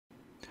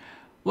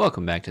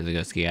Welcome back to the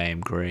Gusky. I am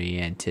Gray,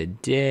 and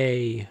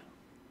today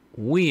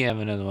we have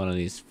another one of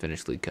these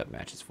finished League Cup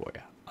matches for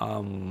you.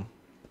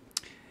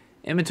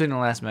 In between the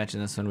last match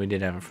and this one, we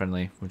did have a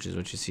friendly, which is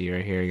what you see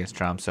right here against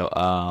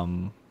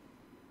Tromsø.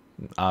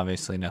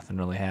 Obviously nothing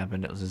really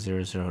happened. It was a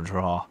 0-0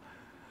 draw.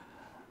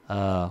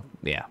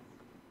 Yeah.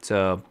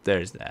 So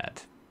there's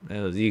that.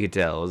 You could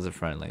tell it was a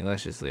friendly.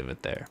 Let's just leave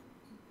it there.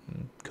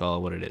 Call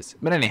it what it is.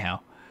 But anyhow,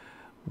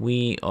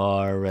 we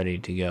are ready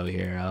to go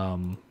here.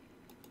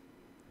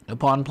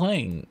 Upon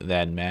playing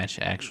that match,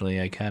 actually,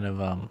 I kind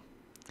of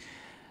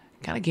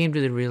came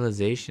to the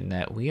realization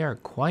that we are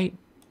quite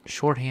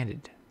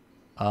short-handed,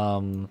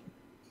 in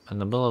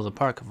the middle of the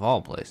park of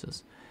all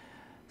places.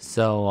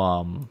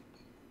 So,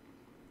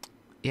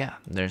 yeah,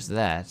 there's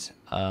that.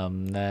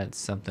 That's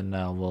something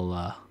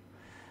we'll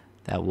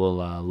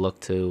look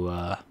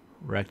to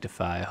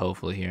rectify,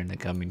 hopefully, here in the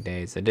coming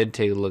days. I did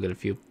take a look at a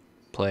few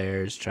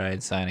players, try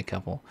and sign a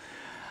couple.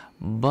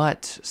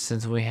 But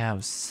since we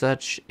have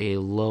such a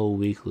low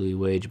weekly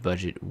wage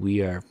budget, we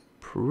are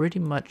pretty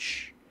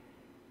much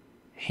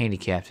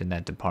handicapped in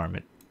that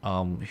department.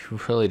 We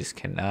really just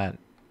cannot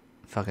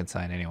fucking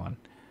sign anyone.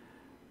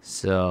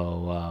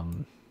 So,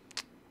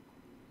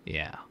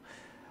 yeah.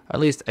 Or at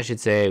least I should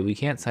say we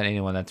can't sign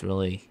anyone that's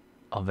really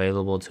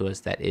available to us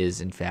that is,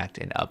 in fact,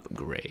 an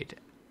upgrade.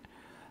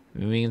 I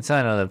mean, we can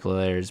sign other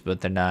players, but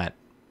they're not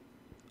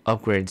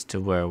upgrades to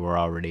where we're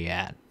already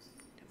at,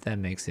 if that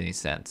makes any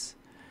sense.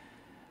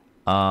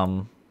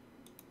 But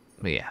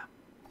yeah,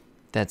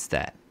 that's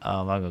that.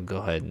 I'm gonna go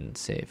ahead and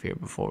save here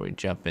before we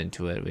jump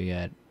into it. We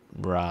got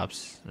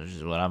RoPS, which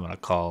is what I'm gonna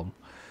call them,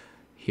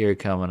 here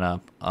coming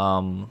up.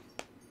 Trying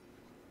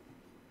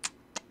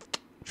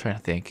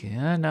to think.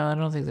 No, I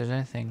don't think there's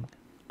anything.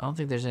 I don't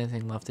think there's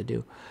anything left to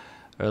do,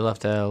 or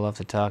left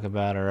to talk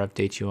about or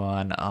update you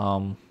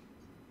on.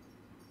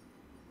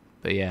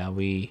 But yeah,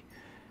 we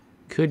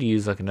could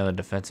use like another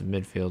defensive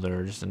midfielder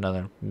or just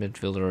another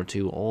midfielder or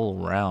two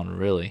all around,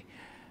 really.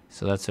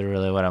 So that's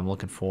really what I'm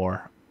looking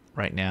for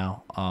right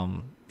now.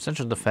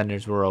 Central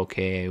defenders we're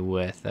okay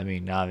with. I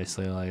mean,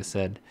 obviously, like I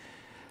said,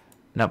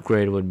 an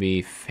upgrade would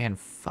be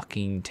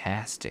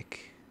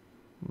fan-fucking-tastic.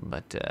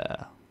 But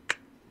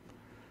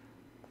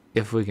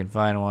if we can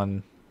find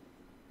one,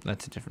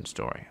 that's a different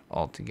story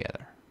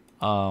altogether.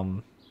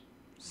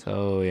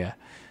 So yeah,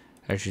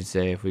 I should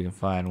say if we can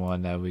find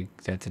one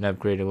that's an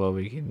upgrade of what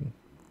we can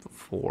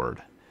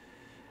afford.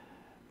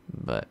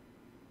 But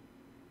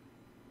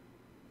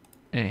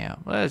anyhow,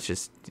 let's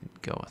just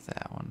go with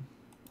that one.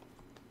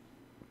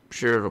 I'm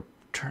sure it'll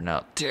turn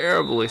out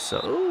terribly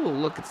so. Oh,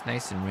 look, it's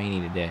nice and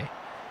rainy today.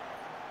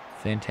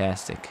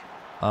 Fantastic.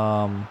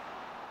 Yeah.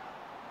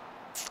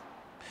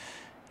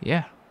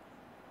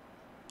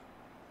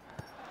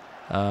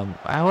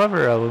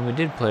 However, when we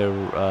did play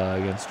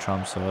against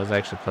Tromsø, I was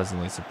actually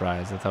pleasantly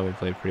surprised. I thought we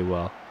played pretty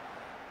well.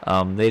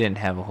 They didn't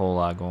have a whole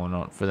lot going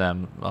on for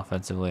them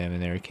offensively. I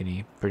mean, they were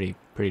pretty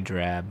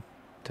drab,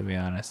 to be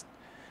honest.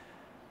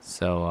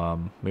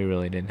 So we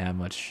really didn't have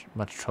much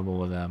trouble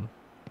with them.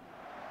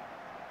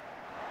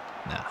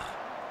 Nah.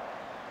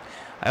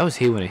 I always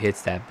hate when it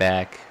hits that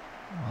back,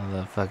 all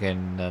the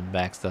fucking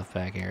back stuff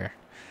back here.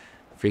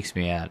 Freaks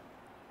me out.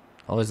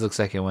 Always looks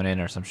like it went in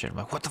or some shit. I'm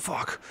like, what the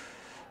fuck?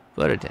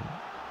 But it didn't.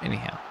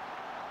 Anyhow.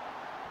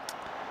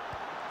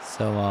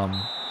 So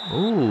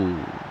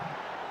ooh,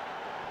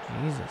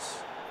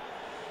 Jesus,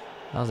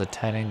 that was a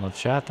tight angled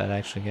shot that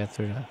actually got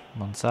through to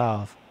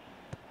Monsalve.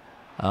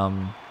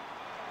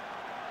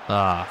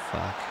 Ah,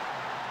 fuck.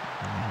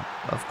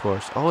 Of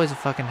course. Always a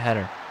fucking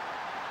header.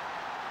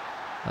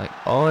 Like,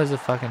 always a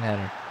fucking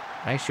header.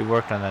 I actually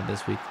worked on that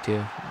this week,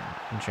 too,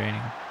 in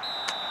training.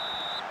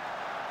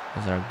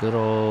 Those are good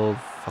old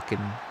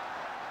fucking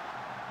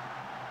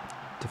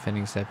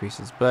defending set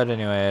pieces. But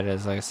anyway, it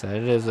is, like I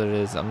said, it is what it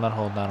is. I'm not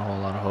holding out a whole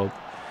lot of hope.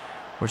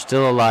 We're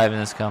still alive in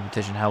this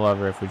competition.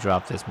 However, if we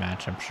drop this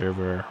match, I'm sure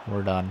we're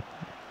done.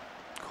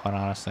 Quite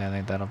honestly, I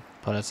think that'll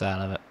put us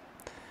out of it.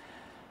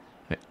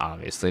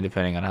 Obviously,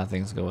 depending on how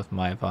things go with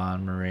Maipa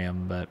and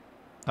Miriam, but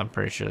I'm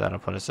pretty sure that'll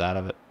put us out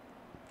of it.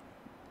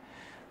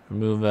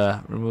 Remove us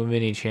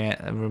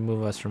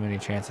from any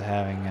chance of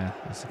having a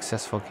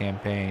successful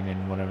campaign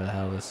in whatever the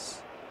hell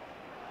this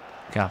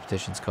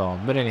competition's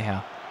called. But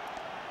anyhow,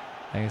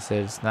 like I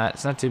said, it's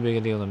not too big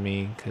a deal to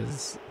me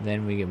because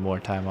then we get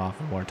more time off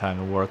and more time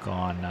to work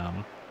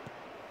on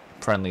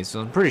friendlies.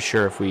 So I'm pretty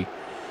sure if we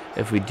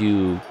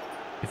do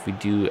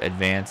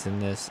advance in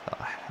this,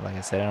 like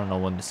I said, I don't know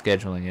when the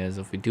scheduling is.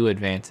 If we do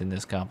advance in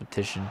this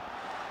competition,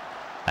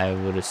 I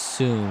would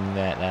assume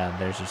that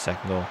there's your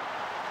second goal.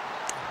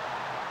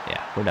 Yeah,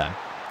 we're done.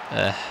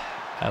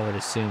 I would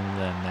assume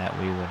then that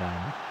we would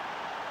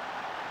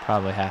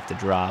probably have to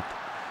drop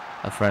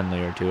a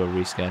friendly or two, or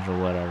reschedule,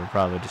 whatever.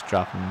 Probably just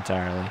drop them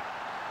entirely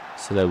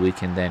so that we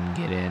can then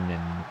get in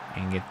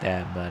and get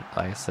that. But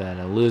like I said,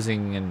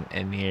 losing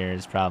in here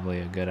is probably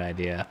a good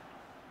idea.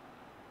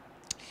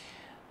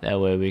 That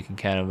way we can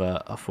kind of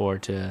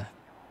afford to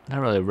not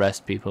really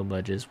rest people,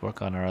 but just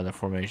work on our other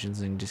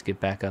formations and just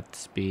get back up to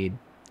speed.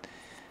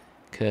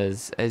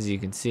 Because, as you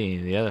can see,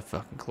 the other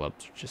fucking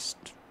clubs are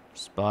just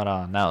spot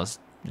on. That was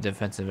a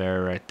defensive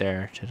error right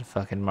there. Should have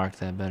fucking marked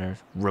that better.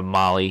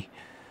 Ramali,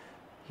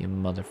 you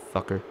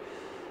motherfucker.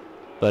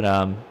 But,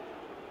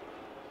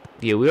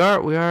 yeah, we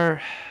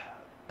are,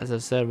 as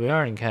I've said, we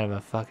are in kind of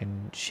a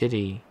fucking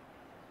shitty,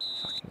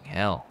 fucking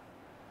hell.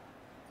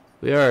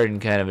 We are in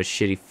kind of a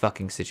shitty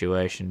fucking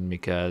situation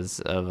because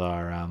of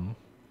our,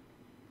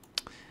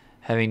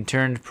 having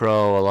turned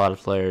pro, a lot of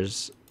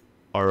players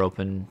are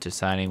open to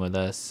signing with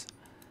us.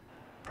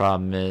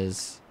 Problem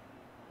is,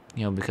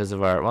 you know, because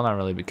of our, well, not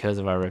really because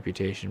of our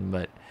reputation,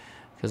 but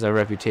because our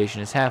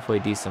reputation is halfway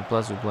decent,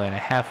 plus we play in a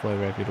halfway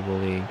reputable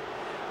league,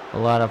 a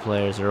lot of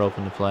players are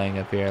open to playing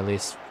up here, at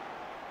least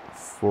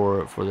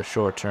for the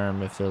short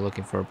term, if they're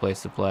looking for a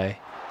place to play.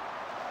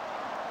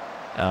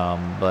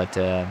 But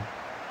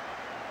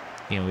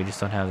you know, we just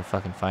don't have the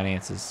fucking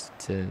finances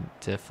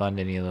to fund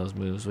any of those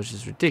moves, which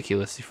is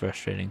ridiculously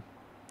frustrating.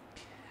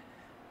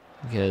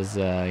 Because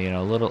you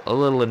know, a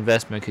little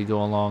investment could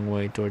go a long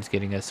way towards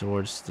getting us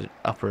towards the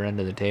upper end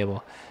of the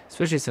table,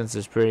 especially since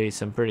there's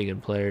some pretty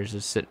good players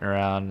just sitting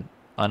around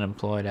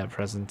unemployed at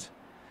present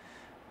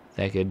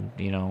that could,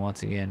 you know,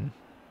 once again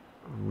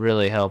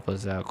really help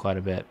us out quite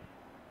a bit.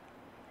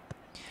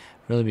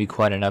 Really be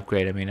quite an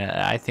upgrade. I mean,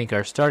 I think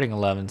our starting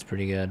 11's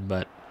pretty good,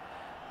 but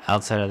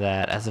outside of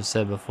that, as I've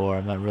said before,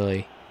 I'm not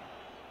really,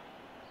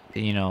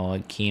 you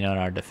know, keen on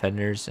our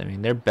defenders. I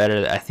mean, they're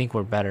better. I think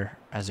we're better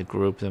as a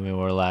group than we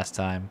were last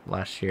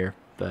year.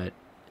 But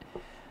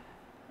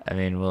I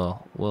mean,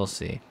 we'll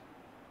see.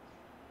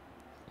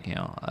 You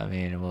know, I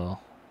mean,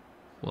 we'll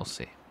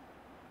see.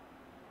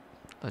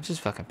 Let's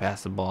just fucking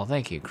pass the ball.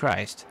 Thank you,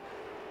 Christ.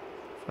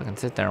 Fucking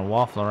sit there and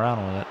waffle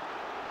around with it.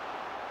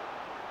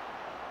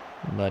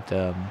 But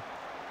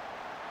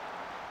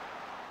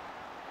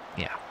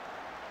yeah.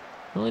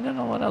 Really don't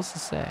know what else to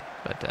say.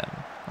 But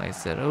like I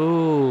said,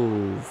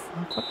 oh,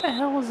 fuck, what the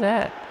hell was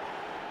that?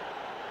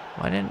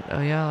 Why didn't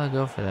Oyala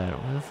go for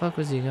that? Where the fuck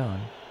was he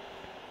going?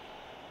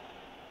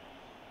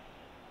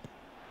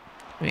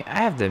 I mean, I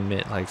have to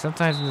admit, like,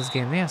 sometimes in this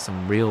game, they have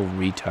some real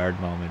retard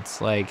moments.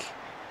 Like,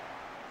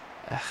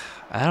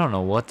 I don't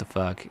know what the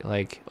fuck.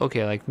 Like,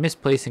 okay, like,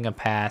 misplacing a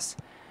pass,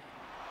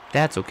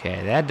 that's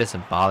okay. That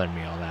doesn't bother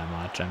me all that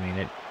much. I mean,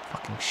 it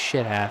fucking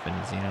shit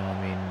happens, you know?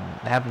 I mean,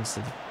 it happens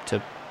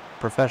to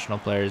professional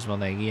players when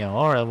they, you know,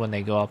 or when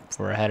they go up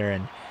for a header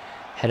and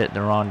head it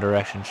the wrong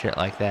direction, shit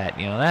like that.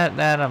 You know,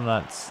 that I'm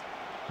not,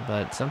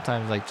 but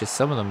sometimes, like, just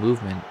some of the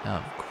movement,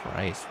 oh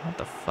Christ, what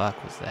the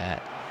fuck was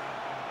that?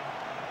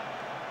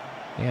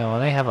 You know,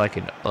 when they have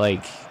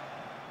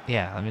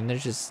yeah, I mean,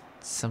 there's just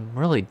some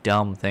really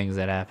dumb things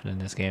that happen in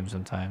this game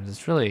sometimes.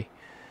 It's really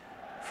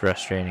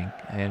frustrating,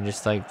 and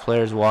just like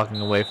players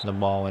walking away from the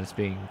ball when it's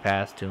being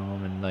passed to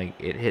them, and like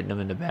it hitting them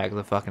in the back of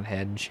the fucking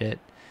head and shit.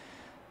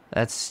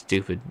 That's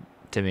stupid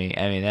to me.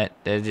 I mean, that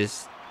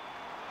just,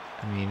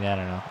 I mean, I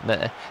don't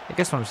know. I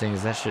guess what I'm saying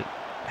is that shit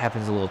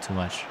happens a little too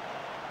much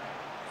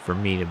for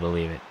me to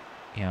believe it.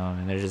 You know, I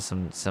mean, there's just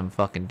some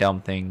fucking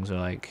dumb things, or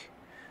like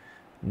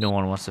no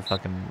one wants to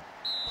fucking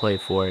play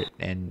for it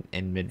in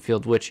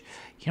midfield, which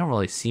you don't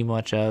really see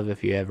much of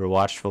if you ever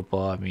watch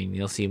football. I mean,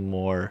 you'll see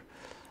more,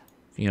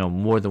 you know,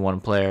 more than one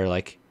player.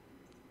 Like,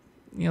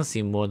 you'll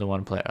see more than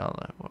one player. Oh,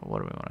 what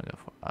do we want to go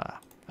for?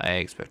 I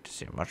expect to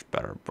see a much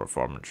better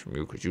performance from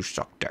you because you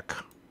suck dick.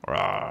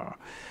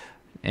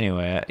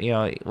 Anyway, you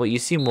know, what you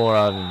see more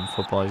of in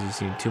football is you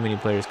see too many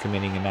players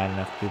committing and not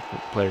enough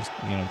players,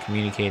 you know,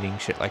 communicating,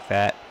 shit like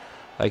that.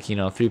 Like, you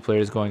know, 3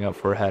 players going up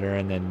for a header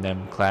and then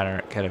them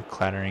kind of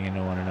clattering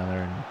into one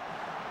another and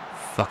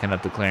fucking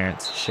up the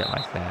clearance, shit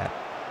like that.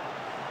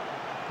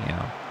 You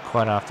know,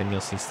 quite often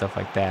you'll see stuff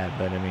like that.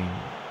 But I mean,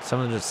 some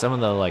of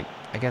the like,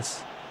 I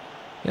guess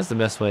the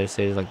best way to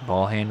say it is like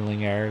ball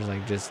handling errors,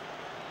 like just,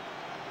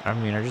 I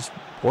mean, are just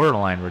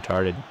borderline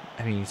retarded.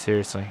 I mean,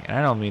 seriously, and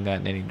I don't mean that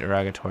in any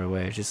derogatory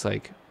way. It's just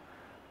like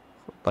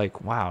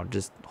wow,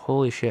 just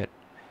holy shit.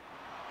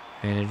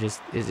 And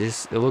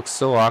it looks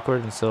so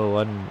awkward and so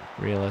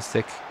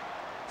unrealistic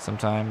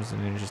sometimes,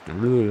 and it's just, I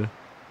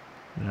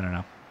don't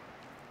know.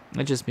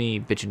 It's just me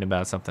bitching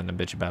about something to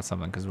bitch about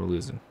something because we're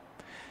losing.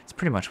 It's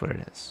pretty much what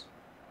it is.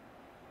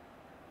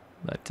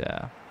 But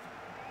I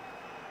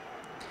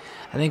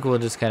think we'll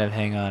just kind of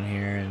hang on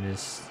here and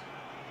just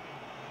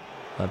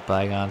let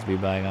bygones be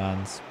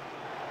bygones.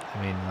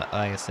 I mean,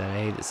 like I said,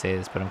 I hate to say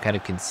this, but I'm kind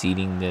of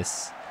conceding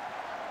this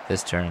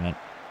tournament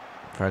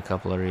for a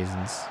couple of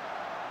reasons.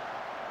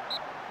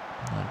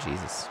 Oh,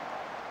 Jesus.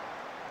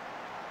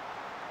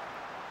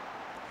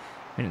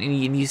 And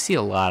you see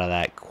a lot of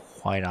that,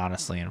 quite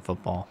honestly, in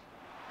football.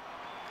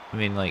 I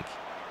mean, I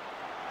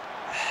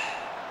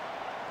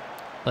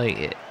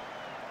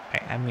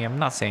mean, I'm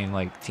not saying,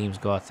 like, teams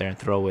go out there and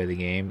throw away the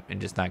game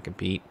and just not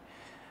compete.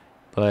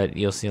 But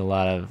you'll see a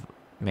lot of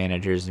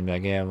managers and be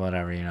like, yeah,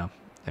 whatever, you know.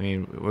 I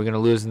mean, we're going to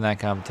lose in that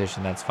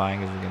competition. That's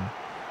fine because we can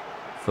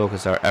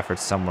focus our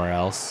efforts somewhere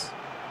else.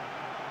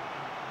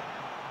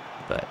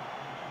 But,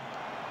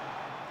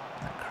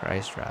 oh,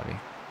 Christ, Robbie.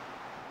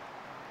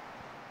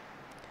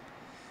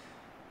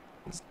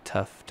 It's a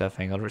tough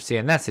angle. See,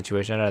 in that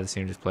situation, I'd rather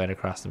see him just play it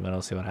across the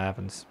middle, see what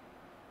happens.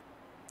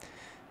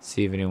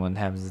 See if anyone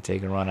happens to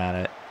take a run at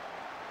it.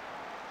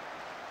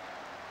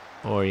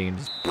 Or you can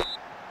just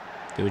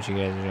do what you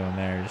guys are doing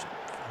there. Just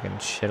fucking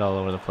shit all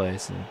over the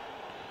place and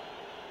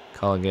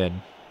call it good.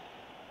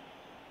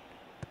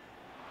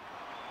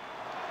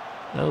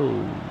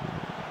 No.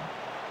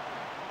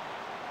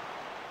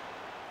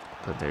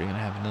 Thought they were going to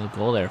have another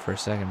goal there for a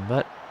second,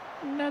 but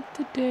not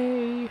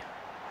today.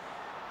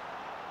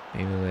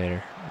 Maybe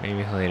later.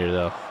 Maybe later,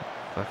 though.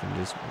 Fucking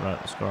just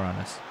score on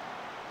us.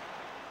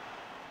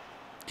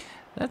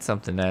 That's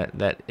something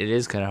that it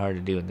is kind of hard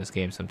to do in this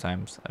game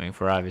sometimes. I mean,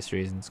 for obvious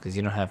reasons, because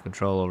you don't have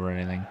control over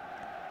anything.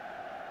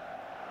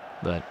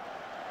 But,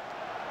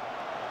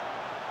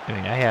 I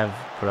mean, I have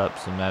put up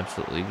some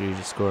absolutely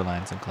egregious score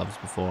lines in clubs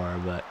before,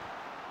 but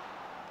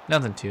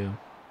nothing too.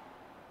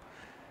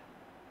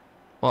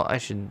 Well, I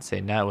shouldn't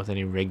say not with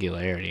any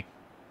regularity.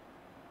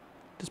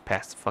 Just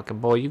pass the fucking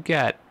ball. You've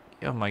got,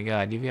 oh my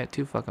god, you've got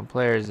 2 fucking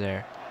players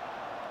there.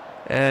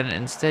 And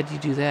instead you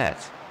do that.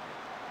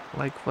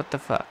 Like, what the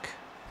fuck?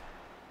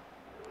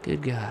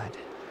 Good God.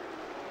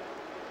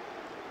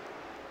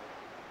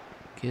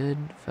 Good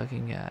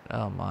fucking God.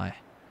 Oh my.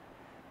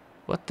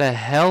 What the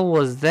hell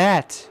was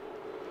that?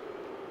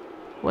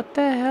 What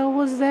the hell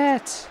was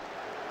that?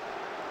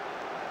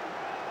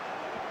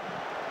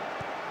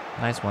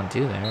 Nice one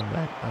too there,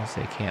 but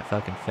honestly can't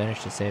fucking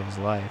finish to save his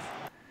life.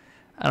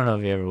 I don't know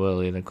if he ever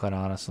will either, quite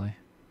honestly.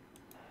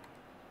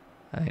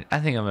 I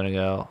think I'm gonna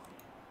go.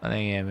 I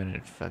think I'm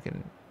gonna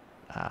fucking...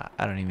 I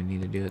don't even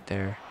need to do it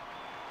there.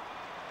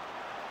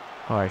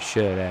 Or I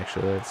should,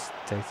 actually. Let's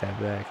take that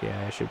back.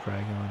 Yeah, I should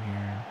probably go in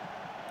here.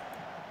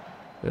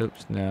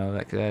 Oops, no,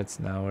 that's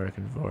not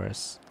working for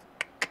us.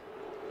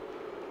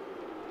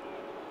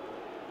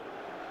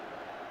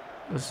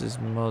 This is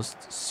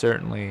most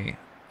certainly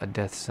a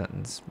death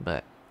sentence,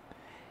 but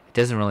it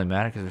doesn't really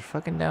matter because we're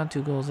fucking down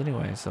 2 goals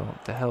anyway, so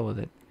what the hell with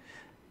it.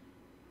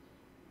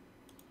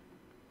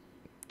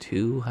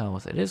 To hell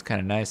with it. It is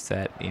kind of nice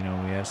that, you know,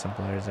 we have some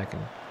players that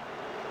can...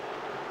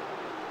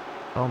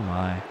 Oh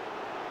my.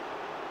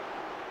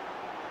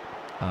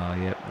 Oh,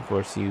 yep, of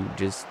course you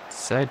just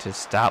decided to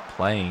stop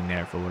playing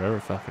there for whatever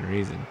fucking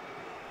reason.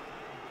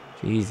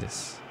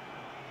 Jesus.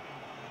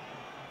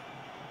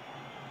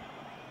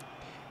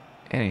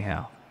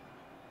 Anyhow.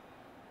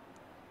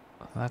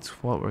 That's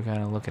what we're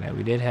kind of looking at.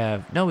 We did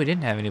have... No, we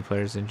didn't have any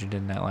players injured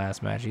in that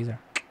last match either.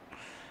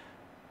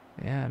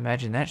 Yeah,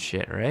 imagine that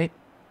shit, right?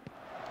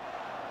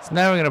 So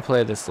now we're going to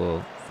play this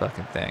little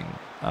fucking thing.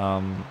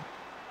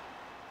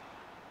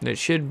 It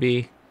should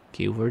be,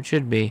 keyword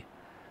should be,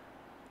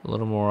 a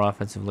little more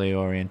offensively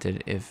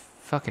oriented if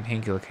fucking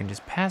Hinkler can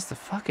just pass the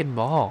fucking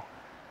ball.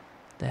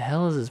 The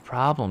hell is his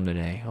problem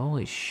today?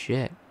 Holy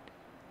shit.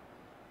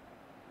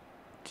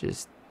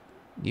 Just,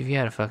 you've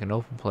got a fucking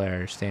open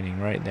player standing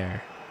right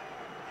there.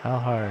 How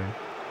hard?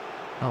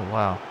 Oh,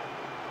 wow.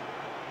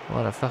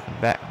 What a fucking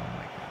back. Oh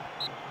my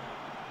god.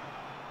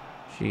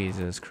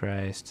 Jesus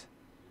Christ.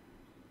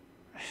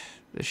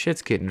 This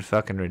shit's getting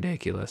fucking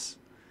ridiculous.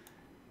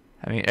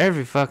 I mean,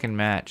 every fucking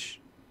match.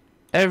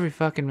 Every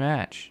fucking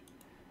match.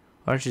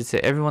 Or I should say,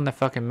 everyone that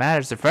fucking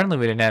matters. The friendly,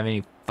 we didn't have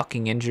any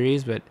fucking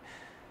injuries, but,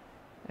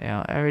 you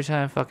know, every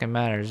time it fucking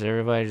matters,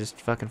 everybody just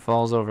fucking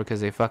falls over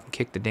because they fucking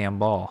kick the damn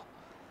ball.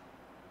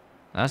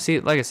 Now, see,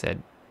 like I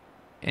said,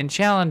 in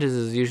challenges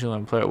is usually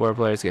where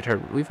players get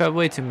hurt. We've had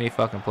way too many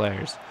fucking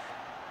players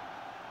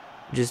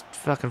just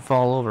fucking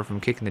fall over from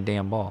kicking the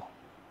damn ball.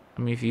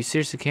 I mean, if you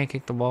seriously can't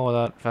kick the ball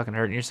without fucking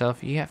hurting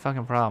yourself, you got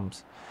fucking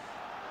problems.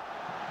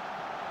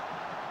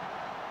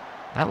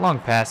 That long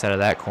pass out of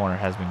that corner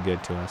has been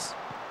good to us.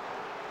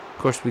 Of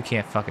course, we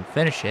can't fucking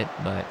finish it,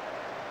 but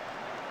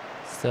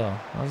still,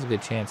 that was a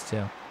good chance,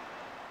 too.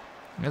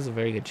 That was a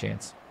very good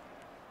chance.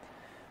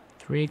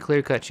 3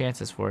 clear-cut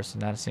chances for us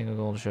and not a single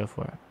goal to show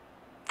for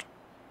it.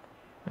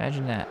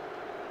 Imagine that.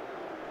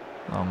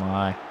 Oh,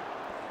 my.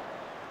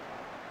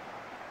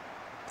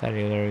 Thought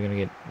they were going to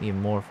get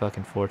even more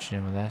fucking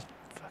fortunate with that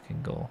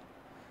fucking goal.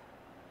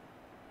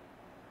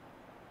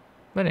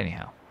 But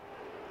anyhow.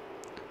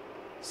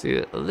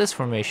 See, this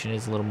formation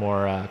is a little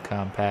more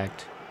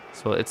compact.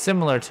 So it's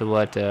similar to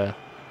what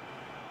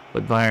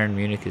Bayern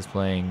Munich is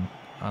playing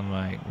on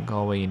my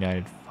Galway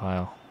United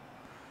file.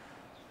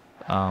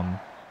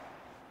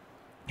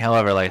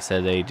 However, like I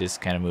said, they just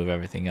kind of move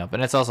everything up.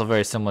 And it's also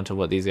very similar to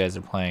what these guys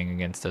are playing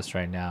against us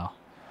right now.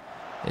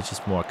 It's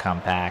just more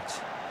compact.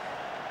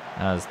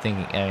 I was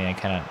thinking, I mean, I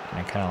kind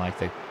of like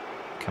the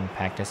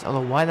compactness.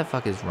 Although, why the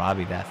fuck is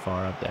Robbie that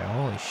far up there?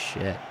 Holy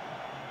shit.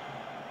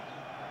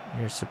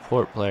 You're a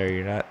support player,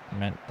 you're not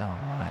meant... Oh,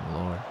 my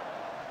lord.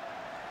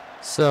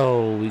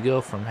 So, we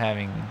go from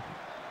having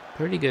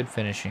pretty good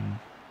finishing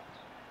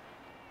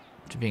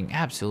to being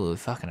absolutely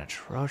fucking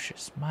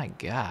atrocious. My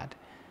god.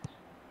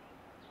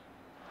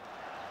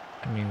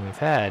 I mean, we've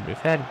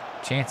had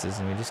chances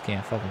and we just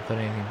can't fucking put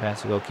anything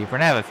past the goalkeeper.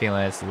 And I have a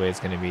feeling that's the way it's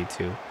going to be,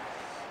 too.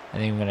 I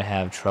think we're going to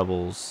have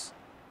troubles.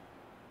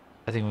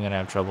 I think we're going to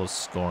have trouble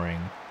scoring.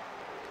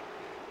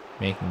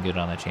 Making good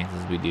on the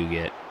chances we do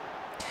get.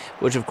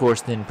 which of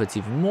course then puts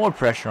even more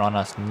pressure on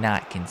us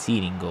not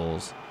conceding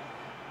goals,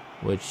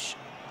 which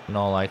in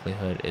all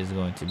likelihood is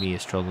going to be a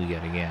struggle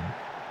yet again,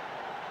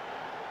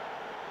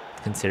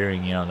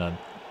 considering, you know,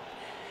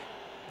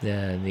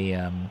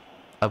 the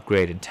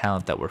upgrade in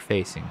talent that we're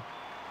facing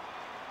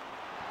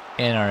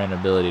and our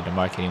inability to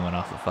mark anyone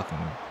off of fucking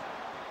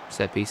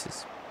set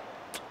pieces.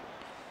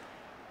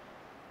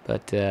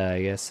 But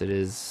I guess it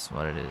is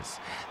what it is.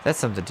 That's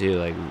something too.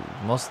 Like,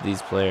 most of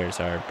these players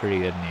are pretty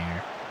good in the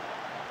air.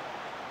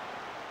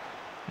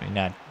 I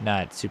mean,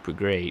 not super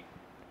great,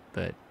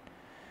 but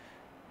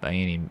by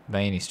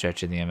any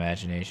stretch of the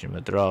imagination.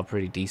 But they're all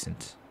pretty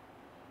decent.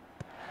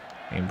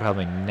 I mean,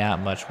 probably not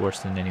much worse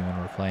than anyone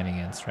we're playing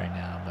against right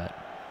now. But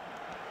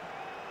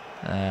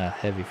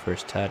heavy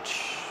first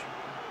touch.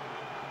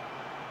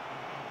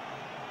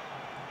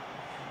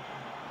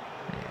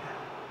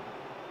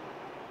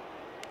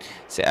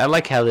 See, I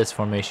like how this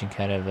formation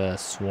kind of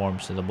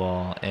swarms to the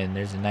ball, and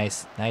there's a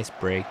nice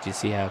break. Do you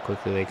see how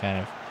quickly they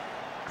kind of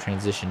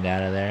transitioned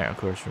out of there? Of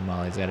course,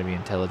 Romali's got to be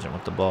intelligent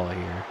with the ball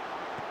here.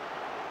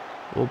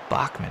 Oh,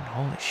 Bachman,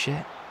 holy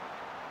shit.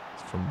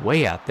 It's from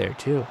way out there,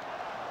 too.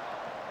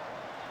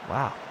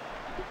 Wow.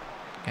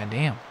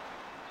 Goddamn.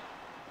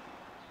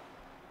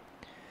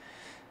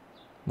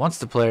 Once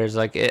the players,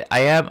 like, I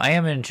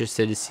am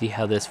interested to see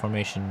how this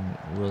formation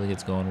really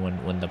gets going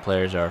when the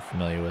players are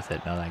familiar with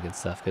it and all that good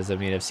stuff. Because I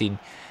mean, I've seen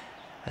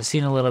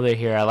a little bit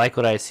here. I like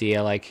what I see.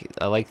 I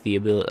like the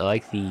ability. I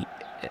like the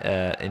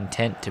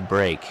intent to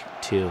break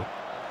too.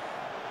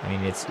 I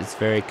mean, it's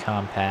very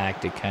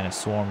compact. It kind of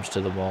swarms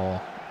to the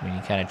ball. I mean,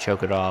 you kind of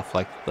choke it off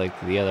like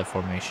the other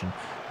formation.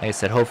 Like I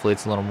said, hopefully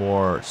it's a little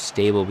more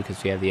stable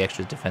because we have the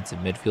extra defensive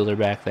midfielder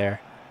back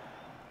there.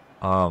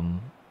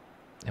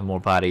 And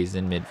more bodies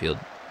in midfield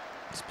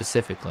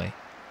specifically.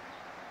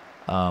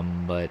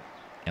 But,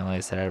 you know, like I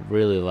said, I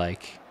really,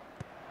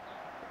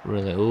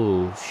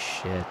 ooh,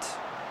 shit.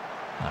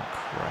 Oh,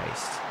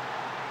 Christ.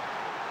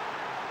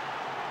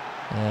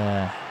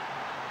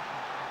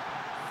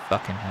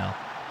 Fucking hell.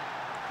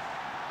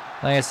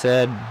 Like I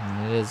said,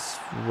 it is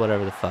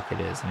whatever the fuck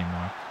it is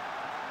anymore.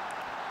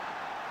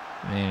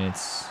 I mean,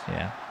 it's,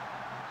 yeah.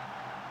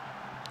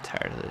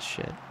 Tired of this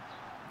shit.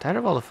 Tired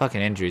of all the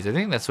fucking injuries. I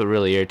think that's what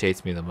really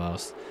irritates me the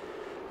most.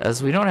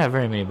 As we don't have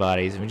very many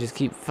bodies, and we just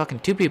keep fucking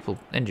 2 people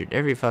injured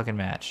every fucking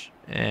match.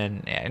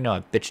 And I know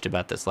I bitched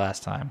about this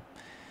last time.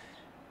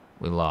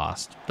 We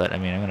lost. But, I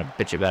mean, I'm going to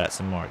bitch about it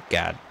some more.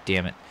 God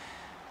damn it.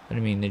 But, I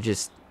mean,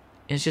 it's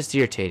just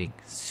irritating.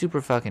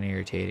 Super fucking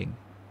irritating.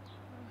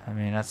 I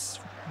mean, that's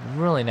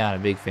really not a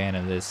big fan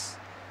of this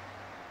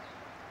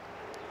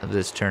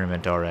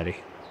tournament already.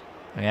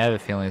 I mean, I have a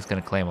feeling it's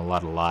going to claim a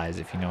lot of lies,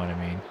 if you know what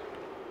I mean.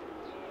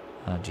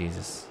 Oh,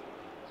 Jesus.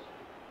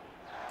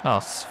 Oh,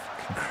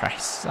 fucking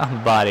Christ.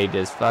 Somebody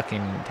just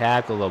fucking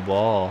tackle the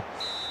ball.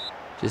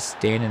 Just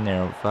standing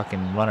there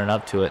fucking running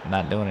up to it and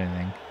not doing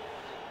anything.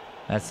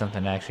 That's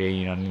something actually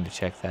you don't need to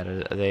check that.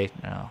 Are they?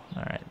 No.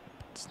 Alright.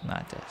 It's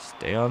not that.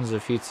 Stay on the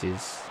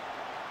futsies.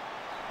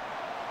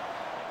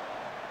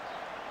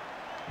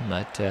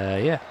 But,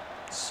 yeah.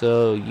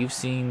 So, you've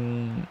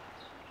seen...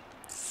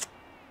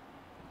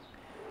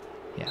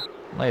 Yeah.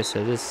 Like I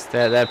said,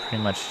 that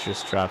pretty much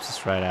just drops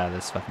us right out of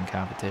this fucking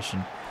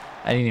competition.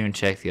 I didn't even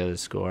check the other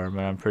score,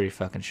 but I'm pretty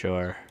fucking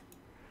sure.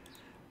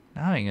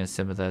 Now I ain't gonna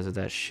sympathize with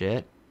that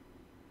shit.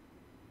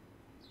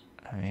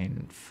 I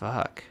mean,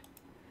 fuck.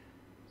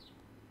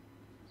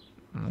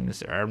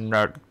 I'm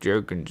not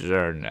too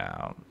concerned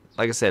now.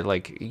 Like I said,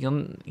 like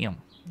you'll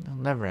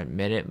never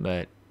admit it,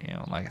 but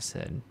like I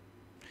said,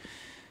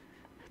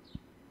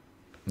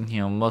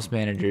 most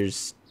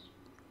managers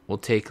will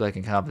take like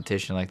a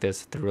competition like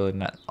this that they're really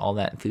not all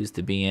that enthused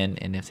to be in,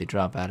 and if they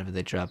drop out of it,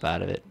 they drop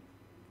out of it.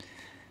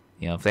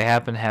 If they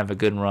happen to have a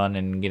good run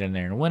and get in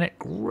there and win it,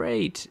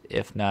 great.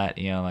 If not,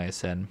 like I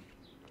said,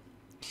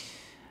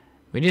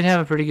 we did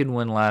have a pretty good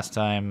win last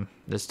time.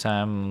 This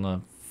time,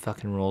 the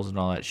fucking rules and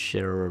all that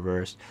shit are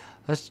reversed.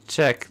 Let's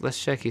check.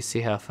 You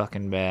see how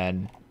fucking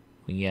bad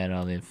we get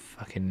all the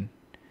fucking...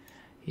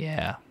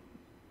 Yeah.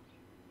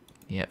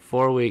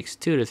 4 weeks,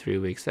 2 to 3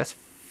 weeks. That's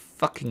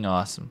fucking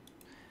awesome.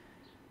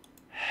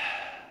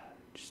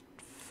 Just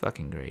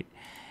fucking great.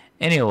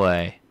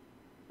 Anyway,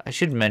 I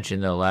should mention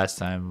though, last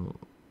time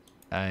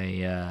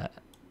the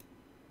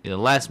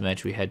last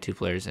match we had 2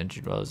 players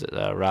injured. What was it?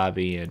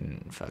 Robbie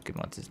and fucking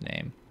what's his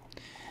name?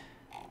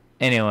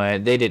 Anyway,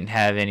 they didn't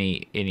have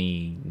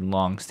any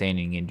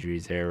long-standing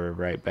injuries. They were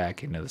right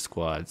back into the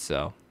squad.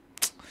 So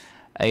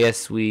I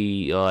guess all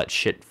that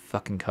shit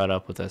fucking caught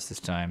up with us this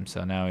time.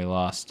 So now we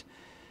lost.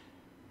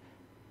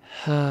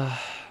 Well,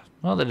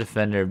 the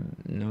defender,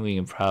 we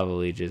can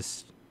probably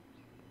just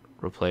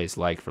replace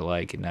like for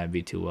like and not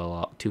be too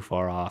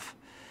far off.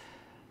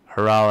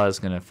 Harala is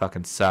gonna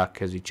fucking suck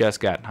because we just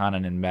got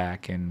Hananen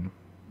back, and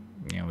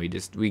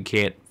we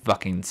can't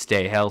fucking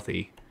stay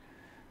healthy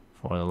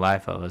for the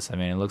life of us. I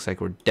mean, it looks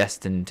like we're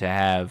destined to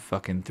have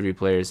fucking 3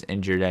 players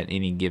injured at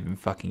any given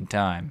fucking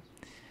time.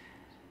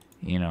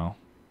 I mean,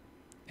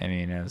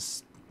 I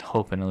was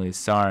hoping at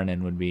least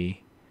Saarinen would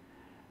be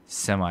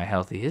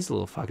semi-healthy. His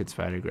little fucking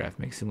spider graph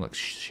makes him look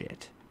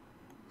shit.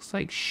 Looks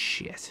like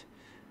shit.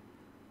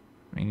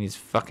 I mean, he's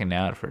fucking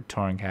out for a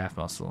torn calf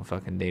muscle and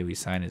fucking day we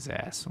sign his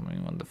ass. I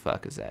mean, what the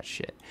fuck is that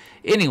shit?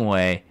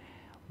 Anyway,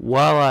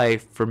 while I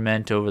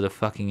ferment over the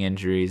fucking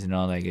injuries and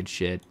all that good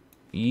shit,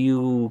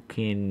 you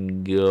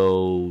can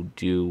go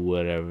do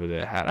whatever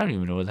the hell. I don't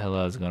even know what the hell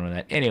I was going with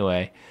that.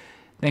 Anyway,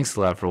 thanks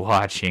a lot for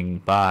watching.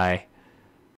 Bye.